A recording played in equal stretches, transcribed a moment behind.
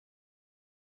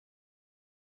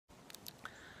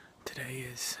Today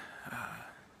is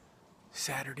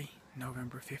Saturday,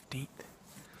 November 15th.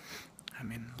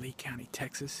 I'm in Lee County,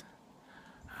 Texas,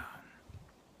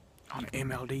 on an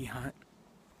MLD hunt,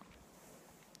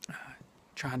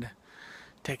 trying to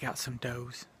take out some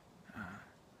does.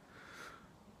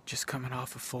 Just coming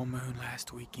off a full moon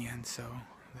last weekend, so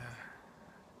the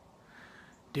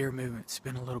deer movement's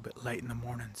been a little bit late in the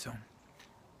morning, so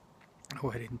I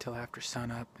waited until after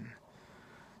sunup and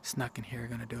snuck in here.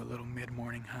 Gonna do a little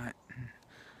mid-morning hunt and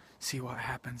see what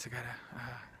happens. I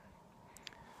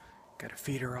got a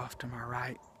feeder off to my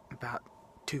right, about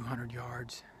 200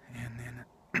 yards, and then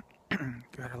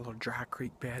got a little dry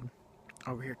creek bed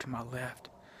over here to my left,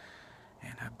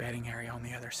 and a bedding area on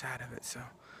the other side of it. So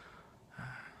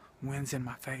wind's in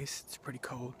my face. It's pretty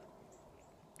cold,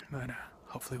 but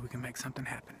hopefully we can make something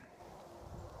happen.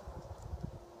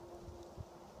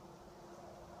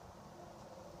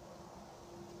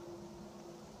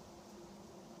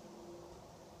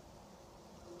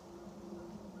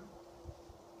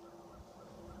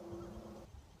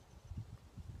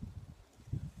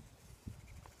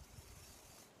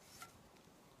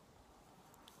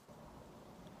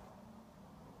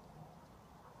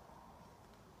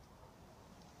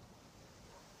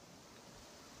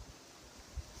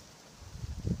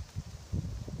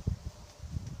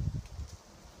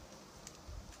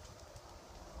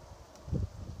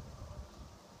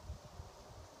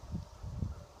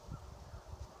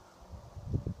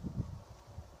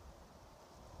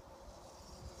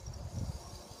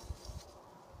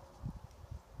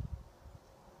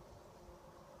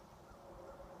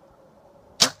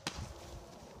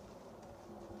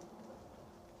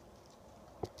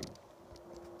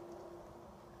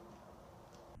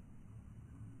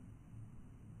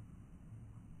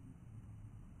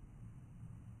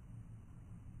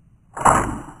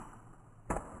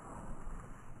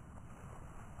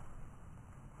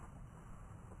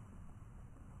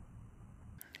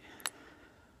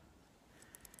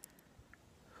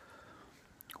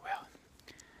 Well,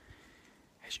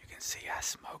 as you can see, I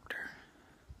smoked her.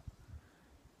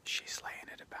 She's laying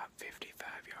at about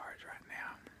 55 yards right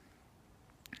now.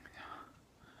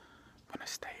 I'm gonna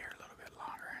stay here